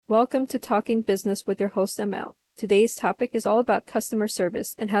Welcome to Talking Business with your host ML. Today's topic is all about customer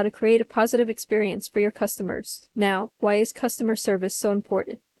service and how to create a positive experience for your customers. Now, why is customer service so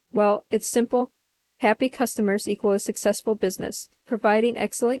important? Well, it's simple. Happy customers equal a successful business. Providing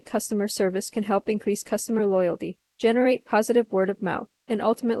excellent customer service can help increase customer loyalty, generate positive word of mouth, and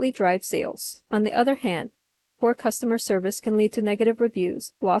ultimately drive sales. On the other hand, poor customer service can lead to negative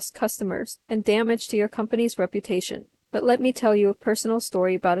reviews, lost customers, and damage to your company's reputation. But let me tell you a personal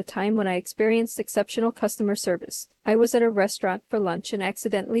story about a time when I experienced exceptional customer service. I was at a restaurant for lunch and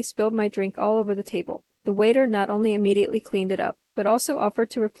accidentally spilled my drink all over the table. The waiter not only immediately cleaned it up, but also offered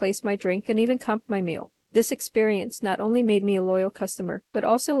to replace my drink and even comped my meal. This experience not only made me a loyal customer, but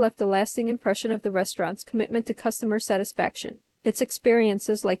also left a lasting impression of the restaurant's commitment to customer satisfaction. It's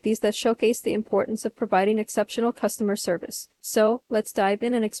experiences like these that showcase the importance of providing exceptional customer service. So, let's dive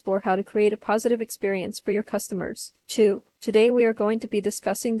in and explore how to create a positive experience for your customers. 2. Today we are going to be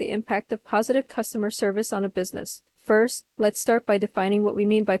discussing the impact of positive customer service on a business. First, let's start by defining what we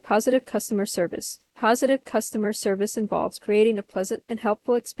mean by positive customer service. Positive customer service involves creating a pleasant and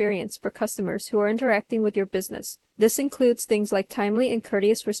helpful experience for customers who are interacting with your business. This includes things like timely and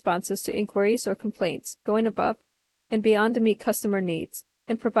courteous responses to inquiries or complaints, going above and beyond to meet customer needs,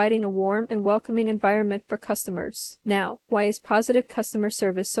 and providing a warm and welcoming environment for customers. Now, why is positive customer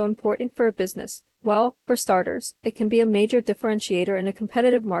service so important for a business? Well, for starters, it can be a major differentiator in a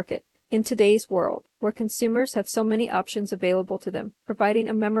competitive market. In today's world, where consumers have so many options available to them, providing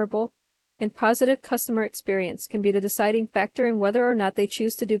a memorable and positive customer experience can be the deciding factor in whether or not they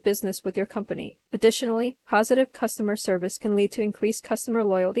choose to do business with your company. Additionally, positive customer service can lead to increased customer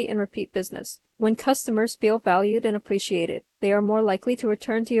loyalty and repeat business. When customers feel valued and appreciated, they are more likely to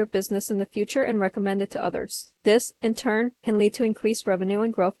return to your business in the future and recommend it to others. This, in turn, can lead to increased revenue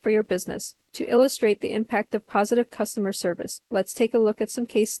and growth for your business. To illustrate the impact of positive customer service, let's take a look at some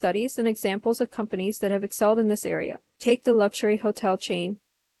case studies and examples of companies that have excelled in this area. Take the luxury hotel chain,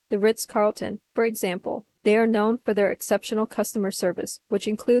 the Ritz-Carlton, for example. They are known for their exceptional customer service, which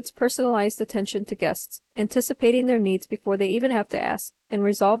includes personalized attention to guests, anticipating their needs before they even have to ask, and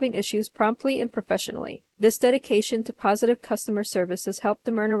resolving issues promptly and professionally. This dedication to positive customer service has helped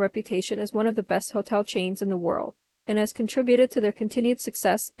them earn a reputation as one of the best hotel chains in the world, and has contributed to their continued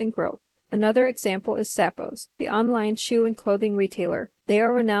success and growth. Another example is Zappos, the online shoe and clothing retailer. They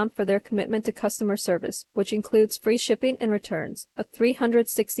are renowned for their commitment to customer service, which includes free shipping and returns, a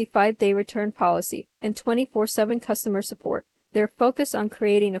 365-day return policy, and 24/7 customer support. Their focus on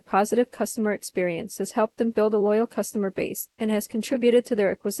creating a positive customer experience has helped them build a loyal customer base and has contributed to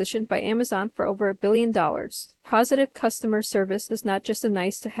their acquisition by Amazon for over $1 billion. Positive customer service is not just a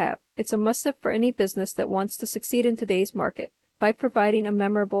nice to have, it's a must-have for any business that wants to succeed in today's market. By providing a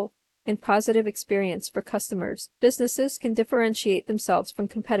memorable and positive experience for customers, businesses can differentiate themselves from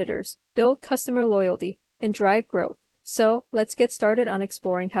competitors, build customer loyalty, and drive growth. So, let's get started on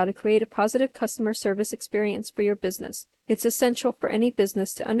exploring how to create a positive customer service experience for your business. It's essential for any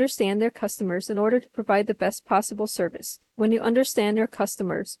business to understand their customers in order to provide the best possible service. When you understand your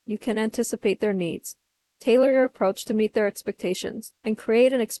customers, you can anticipate their needs, tailor your approach to meet their expectations, and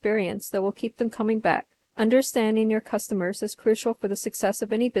create an experience that will keep them coming back. Understanding your customers is crucial for the success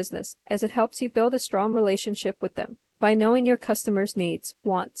of any business, as it helps you build a strong relationship with them. By knowing your customers' needs,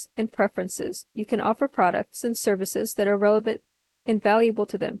 wants, and preferences, you can offer products and services that are relevant and valuable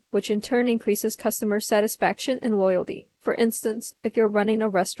to them, which in turn increases customer satisfaction and loyalty. For instance, if you're running a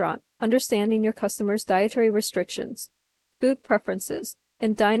restaurant, understanding your customers' dietary restrictions, food preferences,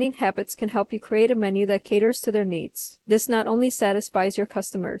 and dining habits can help you create a menu that caters to their needs. This not only satisfies your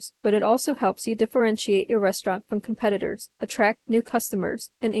customers, but it also helps you differentiate your restaurant from competitors, attract new customers,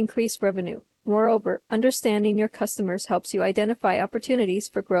 and increase revenue. Moreover, understanding your customers helps you identify opportunities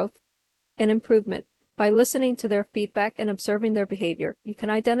for growth and improvement. By listening to their feedback and observing their behavior, you can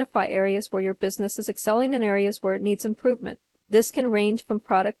identify areas where your business is excelling and areas where it needs improvement. This can range from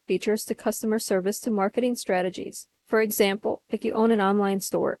product features to customer service to marketing strategies. For example, if you own an online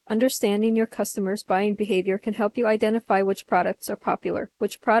store, understanding your customers' buying behavior can help you identify which products are popular,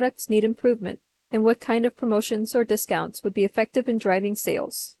 which products need improvement, and what kind of promotions or discounts would be effective in driving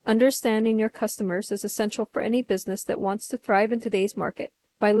sales. Understanding your customers is essential for any business that wants to thrive in today's market.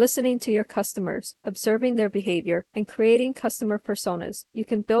 By listening to your customers, observing their behavior, and creating customer personas, you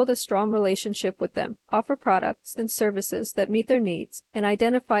can build a strong relationship with them, offer products and services that meet their needs, and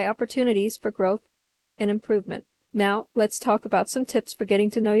identify opportunities for growth and improvement. Now, let's talk about some tips for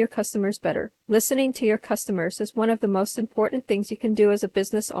getting to know your customers better. Listening to your customers is one of the most important things you can do as a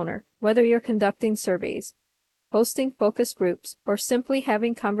business owner. Whether you're conducting surveys, hosting focus groups, or simply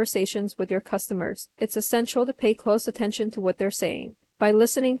having conversations with your customers, it's essential to pay close attention to what they're saying. By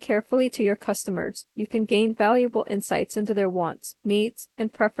listening carefully to your customers, you can gain valuable insights into their wants, needs,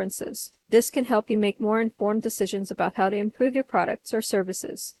 and preferences. This can help you make more informed decisions about how to improve your products or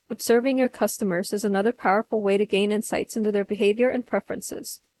services. Observing your customers is another powerful way to gain insights into their behavior and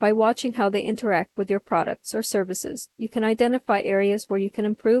preferences. By watching how they interact with your products or services, you can identify areas where you can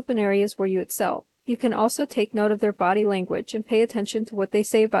improve and areas where you excel. You can also take note of their body language and pay attention to what they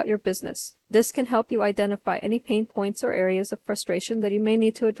say about your business. This can help you identify any pain points or areas of frustration that you may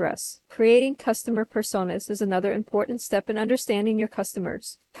need to address. Creating customer personas is another important step in understanding your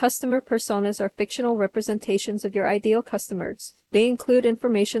customers. Customer personas are fictional representations of your ideal customers. They include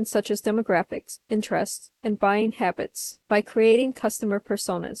information such as demographics, interests, and buying habits. By creating customer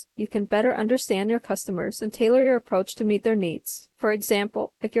personas, you can better understand your customers and tailor your approach to meet their needs. For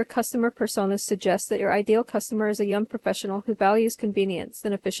example, if your customer personas suggest that your ideal customer is a young professional who values convenience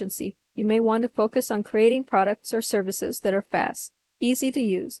and efficiency, you may want to focus on creating products or services that are fast, easy to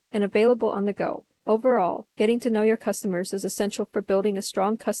use, and available on the go. Overall, getting to know your customers is essential for building a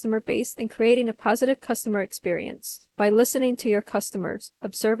strong customer base and creating a positive customer experience. By listening to your customers,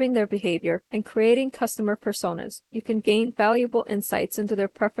 observing their behavior, and creating customer personas, you can gain valuable insights into their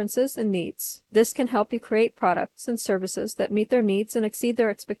preferences and needs. This can help you create products and services that meet their needs and exceed their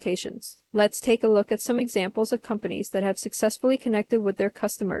expectations. Let's take a look at some examples of companies that have successfully connected with their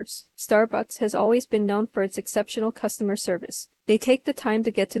customers. Starbucks has always been known for its exceptional customer service. They take the time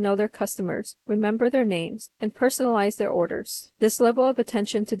to get to know their customers, remember their names, and personalize their orders. This level of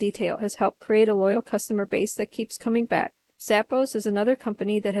attention to detail has helped create a loyal customer base that keeps coming back. Zappos is another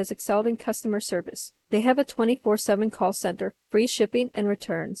company that has excelled in customer service. They have a 24/7 call center, free shipping and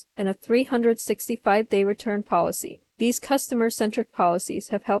returns, and a 365-day return policy. These customer-centric policies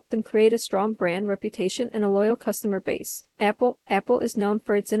have helped them create a strong brand reputation and a loyal customer base. Apple is known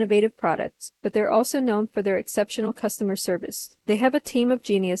for its innovative products, but they're also known for their exceptional customer service. They have a team of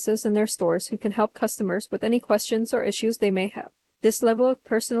geniuses in their stores who can help customers with any questions or issues they may have. This level of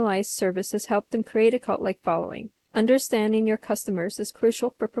personalized service has helped them create a cult-like following. Understanding your customers is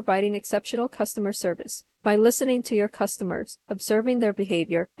crucial for providing exceptional customer service. By listening to your customers, observing their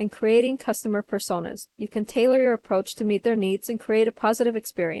behavior, and creating customer personas, you can tailor your approach to meet their needs and create a positive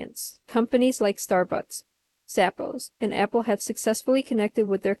experience. Companies like Starbucks, Zappos, and Apple have successfully connected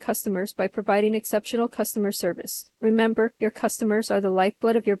with their customers by providing exceptional customer service. Remember, your customers are the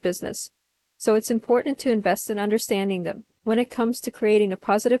lifeblood of your business, so it's important to invest in understanding them. When it comes to creating a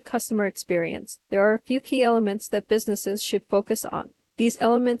positive customer experience, there are a few key elements that businesses should focus on. These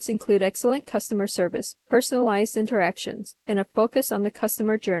elements include excellent customer service, personalized interactions, and a focus on the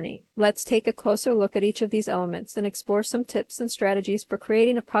customer journey. Let's take a closer look at each of these elements and explore some tips and strategies for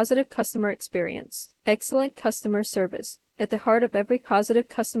creating a positive customer experience. Excellent customer service. At the heart of every positive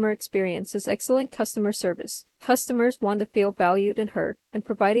customer experience is excellent customer service. Customers want to feel valued and heard, and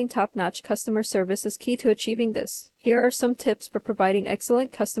providing top-notch customer service is key to achieving this. Here are some tips for providing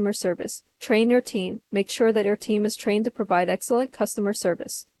excellent customer service. Train your team. Make sure that your team is trained to provide excellent customer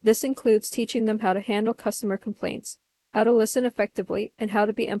service. This includes teaching them how to handle customer complaints, how to listen effectively, and how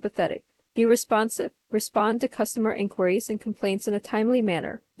to be empathetic. Be responsive. Respond to customer inquiries and complaints in a timely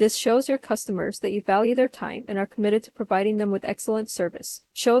manner. This shows your customers that you value their time and are committed to providing them with excellent service.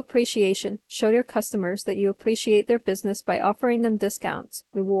 Show appreciation. Show your customers that you appreciate their business by offering them discounts,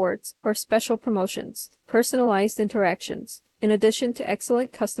 rewards, or special promotions. Personalized interactions. In addition to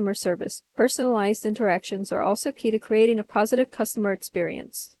excellent customer service, personalized interactions are also key to creating a positive customer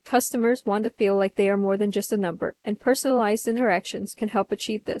experience. Customers want to feel like they are more than just a number, and personalized interactions can help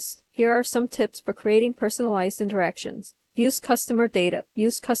achieve this. Here are some tips for creating personalized interactions. Use customer data.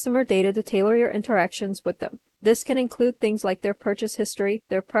 Use customer data to tailor your interactions with them. This can include things like their purchase history,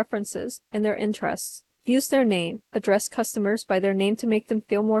 their preferences, and their interests. Use their name. Address customers by their name to make them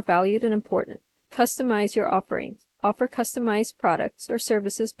feel more valued and important. Customize your offerings. Offer customized products or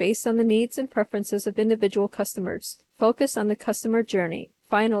services based on the needs and preferences of individual customers. Focus on the customer journey.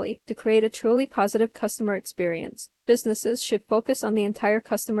 Finally, to create a truly positive customer experience, businesses should focus on the entire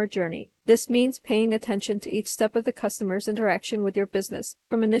customer journey. This means paying attention to each step of the customer's interaction with your business,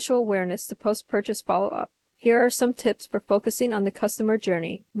 from initial awareness to post-purchase follow-up. Here are some tips for focusing on the customer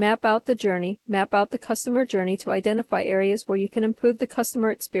journey. Map out the journey. Map out the customer journey to identify areas where you can improve the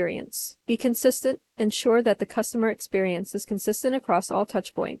customer experience. Be consistent. Ensure that the customer experience is consistent across all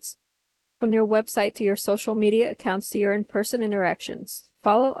touchpoints, from your website to your social media accounts to your in-person interactions.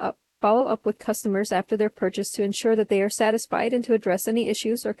 Follow up. Follow up with customers after their purchase to ensure that they are satisfied and to address any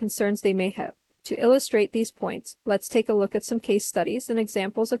issues or concerns they may have. To illustrate these points, let's take a look at some case studies and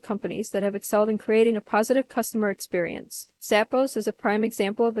examples of companies that have excelled in creating a positive customer experience. Zappos is a prime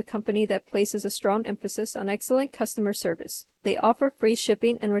example of a company that places a strong emphasis on excellent customer service. They offer free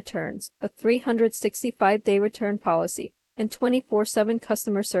shipping and returns, a 365-day return policy, and 24/7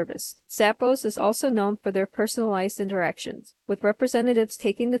 customer service. Zappos is also known for their personalized interactions, with representatives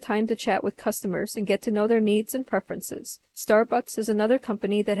taking the time to chat with customers and get to know their needs and preferences. Starbucks is another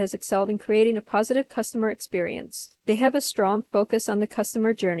company that has excelled in creating a positive customer experience. They have a strong focus on the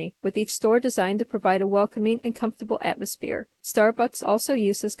customer journey, with each store designed to provide a welcoming and comfortable atmosphere. Starbucks also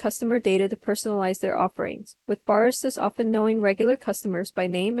uses customer data to personalize their offerings, with baristas often knowing regular customers by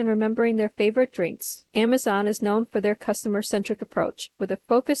name and remembering their favorite drinks. Amazon is known for their customer-centric approach, with a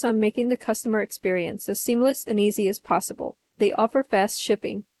focus on making the customer experience as seamless and easy as possible. They offer fast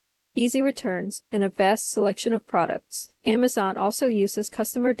shipping, easy returns, and a vast selection of products. Amazon also uses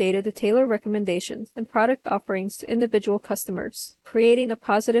customer data to tailor recommendations and product offerings to individual customers. Creating a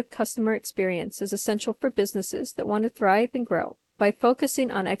positive customer experience is essential for businesses that want to thrive and grow. By focusing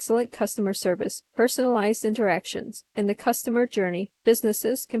on excellent customer service, personalized interactions, and the customer journey,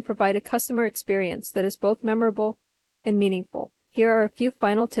 businesses can provide a customer experience that is both memorable and meaningful. Here are a few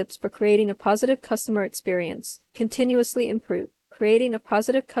final tips for creating a positive customer experience. Continuously improve. Creating a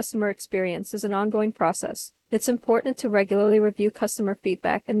positive customer experience is an ongoing process. It's important to regularly review customer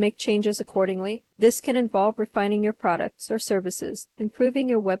feedback and make changes accordingly. This can involve refining your products or services, improving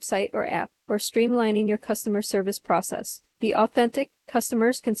your website or app, or streamlining your customer service process. Be authentic.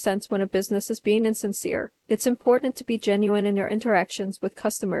 Customers can sense when a business is being insincere. It's important to be genuine in your interactions with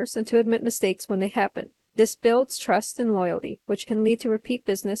customers and to admit mistakes when they happen. This builds trust and loyalty, which can lead to repeat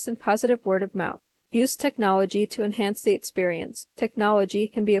business and positive word of mouth. Use technology to enhance the experience. Technology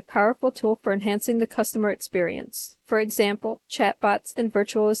can be a powerful tool for enhancing the customer experience. For example, chatbots and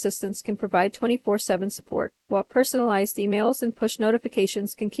virtual assistants can provide 24/7 support, while personalized emails and push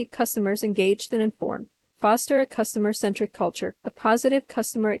notifications can keep customers engaged and informed. Foster a customer-centric culture. A positive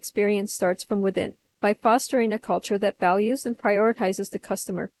customer experience starts from within. By fostering a culture that values and prioritizes the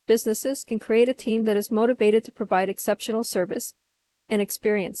customer, businesses can create a team that is motivated to provide exceptional service and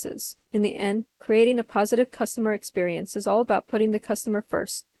experiences. In the end, creating a positive customer experience is all about putting the customer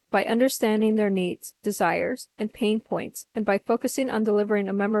first. By understanding their needs, desires, and pain points, and by focusing on delivering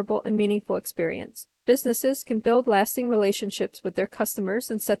a memorable and meaningful experience, businesses can build lasting relationships with their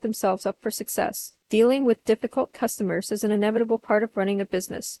customers and set themselves up for success. Dealing with difficult customers is an inevitable part of running a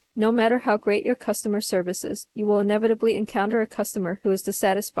business. No matter how great your customer service is, you will inevitably encounter a customer who is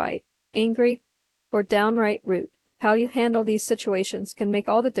dissatisfied, angry, or downright rude. How you handle these situations can make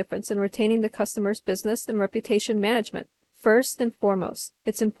all the difference in retaining the customer's business and reputation management. First and foremost,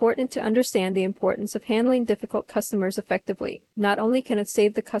 it's important to understand the importance of handling difficult customers effectively. Not only can it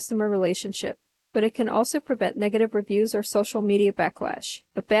save the customer relationship, but it can also prevent negative reviews or social media backlash.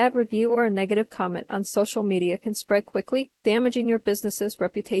 A bad review or a negative comment on social media can spread quickly, damaging your business's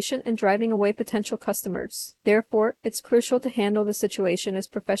reputation and driving away potential customers. Therefore, it's crucial to handle the situation as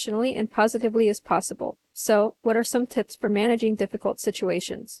professionally and positively as possible. So, what are some tips for managing difficult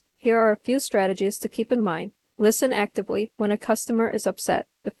situations? Here are a few strategies to keep in mind. Listen actively. When a customer is upset,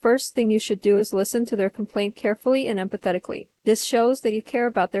 the first thing you should do is listen to their complaint carefully and empathetically. This shows that you care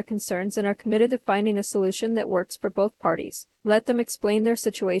about their concerns and are committed to finding a solution that works for both parties. Let them explain their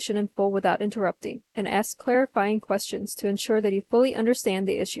situation in full without interrupting, and ask clarifying questions to ensure that you fully understand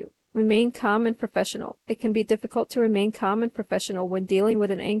the issue. Remain calm and professional. It can be difficult to remain calm and professional when dealing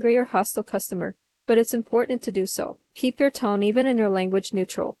with an angry or hostile customer, but it's important to do so. Keep your tone even in your language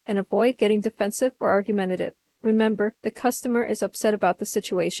neutral, and avoid getting defensive or argumentative. Remember, the customer is upset about the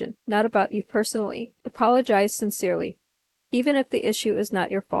situation, not about you personally. Apologize sincerely. Even if the issue is not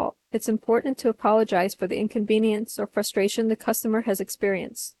your fault, it's important to apologize for the inconvenience or frustration the customer has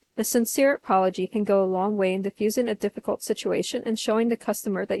experienced. A sincere apology can go a long way in diffusing a difficult situation and showing the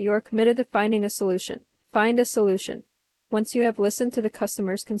customer that you are committed to finding a solution. Find a solution. Once you have listened to the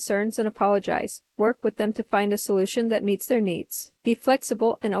customer's concerns and apologize, work with them to find a solution that meets their needs. Be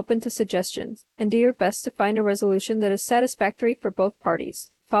flexible and open to suggestions, and do your best to find a resolution that is satisfactory for both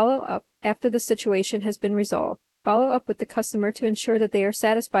parties. Follow up. After the situation has been resolved, follow up with the customer to ensure that they are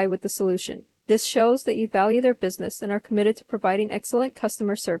satisfied with the solution. This shows that you value their business and are committed to providing excellent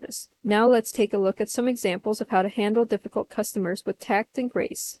customer service. Now let's take a look at some examples of how to handle difficult customers with tact and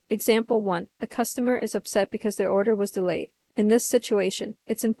grace. Example 1. A customer is upset because their order was delayed. In this situation,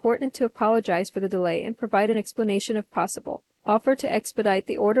 it's important to apologize for the delay and provide an explanation if possible. Offer to expedite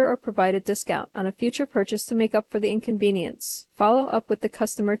the order or provide a discount on a future purchase to make up for the inconvenience. Follow up with the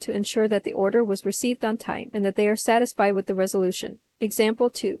customer to ensure that the order was received on time and that they are satisfied with the resolution.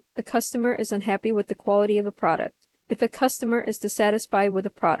 Example 2. The customer is unhappy with the quality of a product. If a customer is dissatisfied with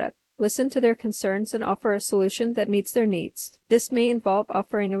a product, listen to their concerns and offer a solution that meets their needs. This may involve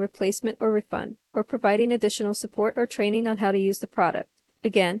offering a replacement or refund, or providing additional support or training on how to use the product.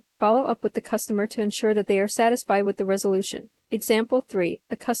 Again, follow up with the customer to ensure that they are satisfied with the resolution. Example 3.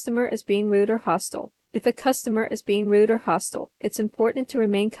 A customer is being rude or hostile. If a customer is being rude or hostile, it's important to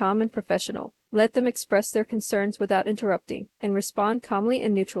remain calm and professional. Let them express their concerns without interrupting, and respond calmly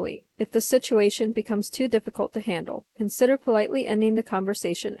and neutrally. If the situation becomes too difficult to handle, consider politely ending the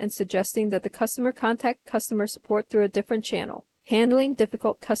conversation and suggesting that the customer contact customer support through a different channel. Handling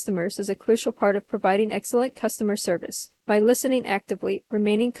difficult customers is a crucial part of providing excellent customer service. By listening actively,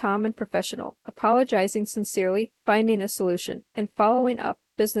 remaining calm and professional, apologizing sincerely, finding a solution, and following up,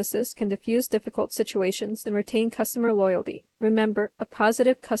 businesses can diffuse difficult situations and retain customer loyalty. Remember, a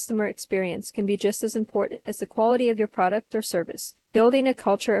positive customer experience can be just as important as the quality of your product or service. Building a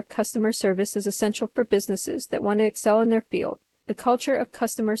culture of customer service is essential for businesses that want to excel in their field. The culture of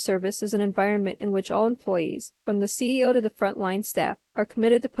customer service is an environment in which all employees, from the CEO to the frontline staff, are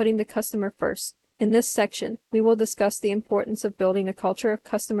committed to putting the customer first. In this section, we will discuss the importance of building a culture of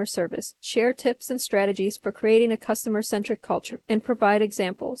customer service, share tips and strategies for creating a customer-centric culture, and provide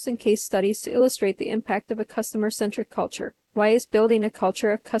examples and case studies to illustrate the impact of a customer-centric culture. Why is building a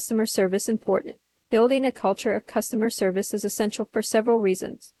culture of customer service important? Building a culture of customer service is essential for several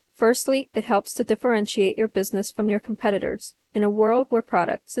reasons. Firstly, it helps to differentiate your business from your competitors. In a world where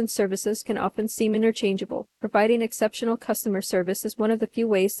products and services can often seem interchangeable, providing exceptional customer service is one of the few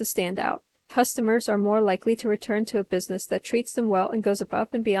ways to stand out. Customers are more likely to return to a business that treats them well and goes above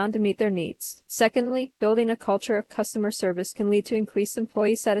and beyond to meet their needs. Secondly, building a culture of customer service can lead to increased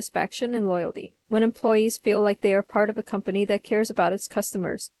employee satisfaction and loyalty. When employees feel like they are part of a company that cares about its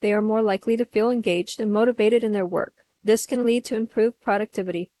customers, they are more likely to feel engaged and motivated in their work. This can lead to improved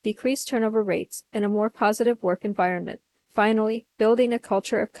productivity, decreased turnover rates, and a more positive work environment. Finally, building a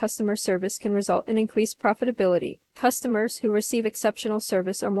culture of customer service can result in increased profitability. Customers who receive exceptional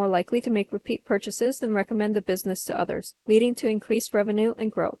service are more likely to make repeat purchases and recommend the business to others, leading to increased revenue and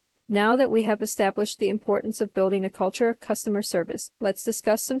growth. Now that we have established the importance of building a culture of customer service, let's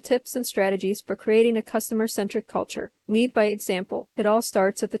discuss some tips and strategies for creating a customer-centric culture. Lead by example. It all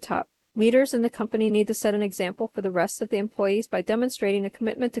starts at the top. Leaders in the company need to set an example for the rest of the employees by demonstrating a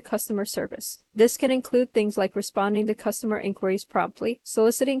commitment to customer service. This can include things like responding to customer inquiries promptly,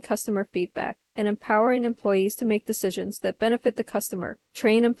 soliciting customer feedback, and empowering employees to make decisions that benefit the customer.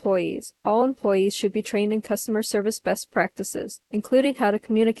 Train employees. All employees should be trained in customer service best practices, including how to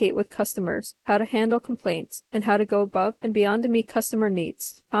communicate with customers, how to handle complaints, and how to go above and beyond to meet customer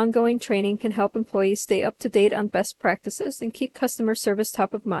needs. Ongoing training can help employees stay up to date on best practices and keep customer service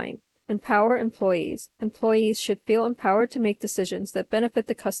top of mind. Empower employees. Employees should feel empowered to make decisions that benefit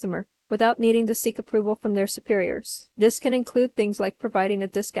the customer without needing to seek approval from their superiors. This can include things like providing a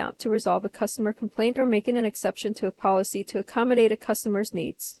discount to resolve a customer complaint or making an exception to a policy to accommodate a customer's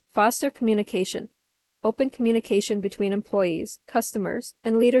needs. Foster communication. Open communication between employees, customers,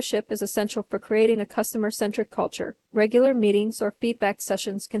 and leadership is essential for creating a customer-centric culture. Regular meetings or feedback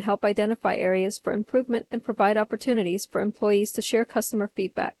sessions can help identify areas for improvement and provide opportunities for employees to share customer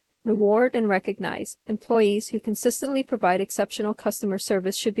feedback. Reward and recognize. Employees who consistently provide exceptional customer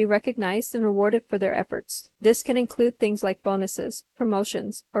service should be recognized and rewarded for their efforts. This can include things like bonuses,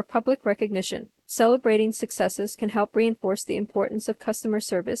 promotions, or public recognition. Celebrating successes can help reinforce the importance of customer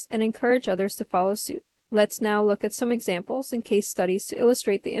service and encourage others to follow suit. Let's now look at some examples and case studies to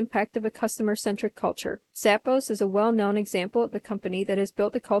illustrate the impact of a customer-centric culture. Zappos is a well-known example of a company that has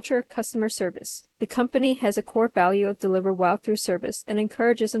built a culture of customer service. The company has a core value of deliver wow through service and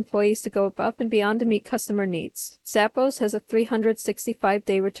encourages employees to go above and beyond to meet customer needs. Zappos has a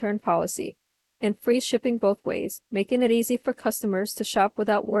 365-day return policy and free shipping both ways, making it easy for customers to shop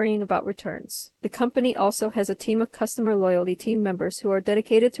without worrying about returns. The company also has a team of customer loyalty team members who are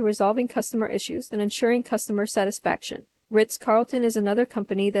dedicated to resolving customer issues and ensuring customer satisfaction. Ritz-Carlton is another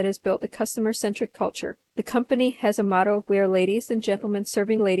company that has built a customer-centric culture. The company has a motto of "We are ladies and gentlemen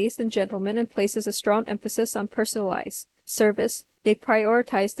serving ladies and gentlemen," and places a strong emphasis on personalized service. They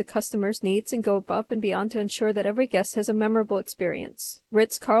prioritize the customer's needs and go above and beyond to ensure that every guest has a memorable experience.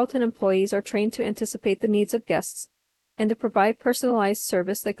 Ritz-Carlton employees are trained to anticipate the needs of guests and to provide personalized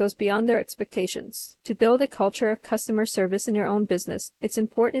service that goes beyond their expectations. To build a culture of customer service in your own business, it's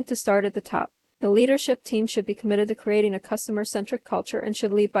important to start at the top. The leadership team should be committed to creating a customer-centric culture and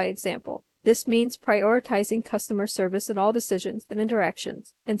should lead by example. This means prioritizing customer service in all decisions and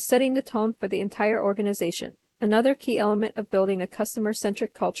interactions, and setting the tone for the entire organization. Another key element of building a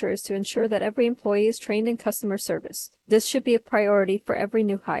customer-centric culture is to ensure that every employee is trained in customer service. This should be a priority for every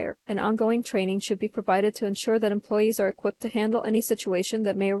new hire, and ongoing training should be provided to ensure that employees are equipped to handle any situation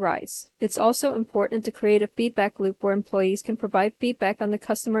that may arise. It's also important to create a feedback loop where employees can provide feedback on the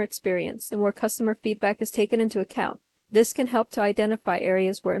customer experience and where customer feedback is taken into account. This can help to identify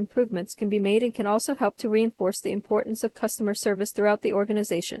areas where improvements can be made and can also help to reinforce the importance of customer service throughout the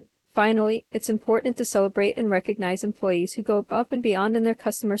organization. Finally, it's important to celebrate and recognize employees who go above and beyond in their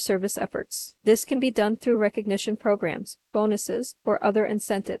customer service efforts. This can be done through recognition programs, bonuses, or other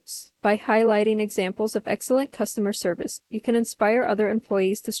incentives. By highlighting examples of excellent customer service, you can inspire other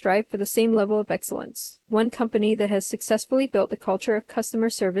employees to strive for the same level of excellence. One company that has successfully built a culture of customer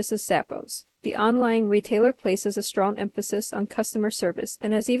service is Zappos. The online retailer places a strong emphasis on customer service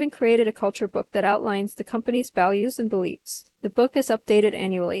and has even created a culture book that outlines the company's values and beliefs. The book is updated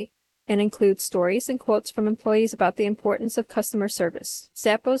annually and includes stories and quotes from employees about the importance of customer service.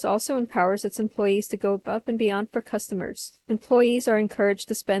 Zappos also empowers its employees to go above and beyond for customers. Employees are encouraged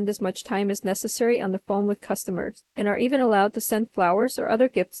to spend as much time as necessary on the phone with customers and are even allowed to send flowers or other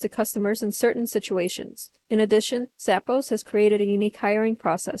gifts to customers in certain situations. In addition, Zappos has created a unique hiring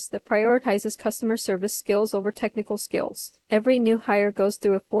process that prioritizes customer service skills over technical skills. Every new hire goes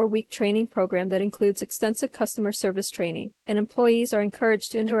through a 4-week training program that includes extensive customer service training, and employees are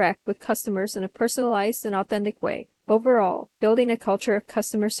encouraged to interact with customers in a personalized and authentic way. Overall, building a culture of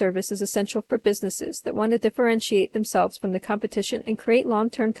customer service is essential for businesses that want to differentiate themselves from the competition and create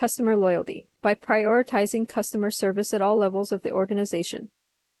long-term customer loyalty. By prioritizing customer service at all levels of the organization,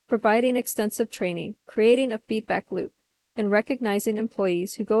 providing extensive training, creating a feedback loop, and recognizing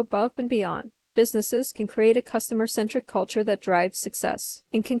employees who go above and beyond, businesses can create a customer-centric culture that drives success.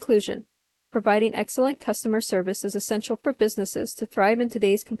 In conclusion, providing excellent customer service is essential for businesses to thrive in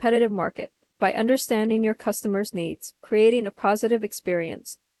today's competitive market. By understanding your customers' needs, creating a positive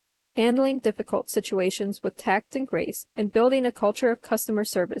experience, handling difficult situations with tact and grace, and building a culture of customer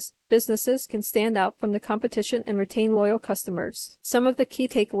service, businesses can stand out from the competition and retain loyal customers. Some of the key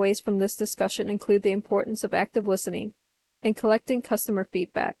takeaways from this discussion include the importance of active listening and collecting customer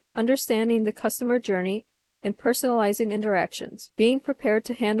feedback, understanding the customer journey, and personalizing interactions, being prepared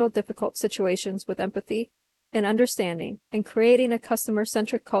to handle difficult situations with empathy and understanding, and creating a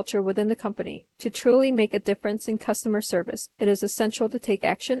customer-centric culture within the company. To truly make a difference in customer service, it is essential to take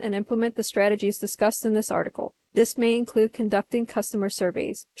action and implement the strategies discussed in this article. This may include conducting customer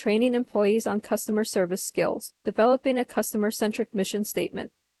surveys, training employees on customer service skills, developing a customer-centric mission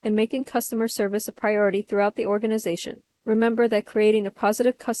statement, and making customer service a priority throughout the organization. Remember that creating a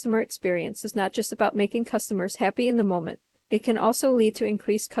positive customer experience is not just about making customers happy in the moment. It can also lead to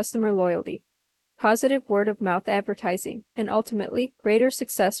increased customer loyalty, positive word-of-mouth advertising, and ultimately, greater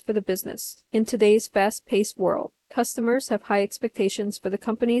success for the business. In today's fast-paced world, customers have high expectations for the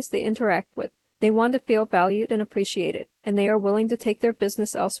companies they interact with. They want to feel valued and appreciated, and they are willing to take their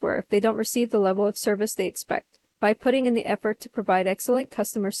business elsewhere if they don't receive the level of service they expect. By putting in the effort to provide excellent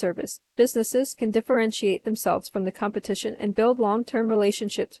customer service, businesses can differentiate themselves from the competition and build long-term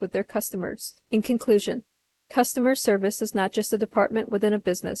relationships with their customers. In conclusion, customer service is not just a department within a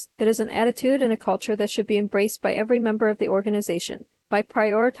business, it is an attitude and a culture that should be embraced by every member of the organization. By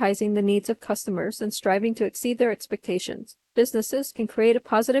prioritizing the needs of customers and striving to exceed their expectations, businesses can create a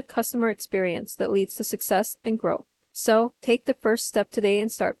positive customer experience that leads to success and growth. So, take the first step today and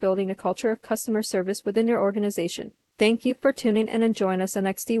start building a culture of customer service within your organization. Thank you for tuning in and join us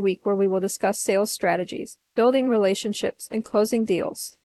next week where we will discuss sales strategies, building relationships, and closing deals.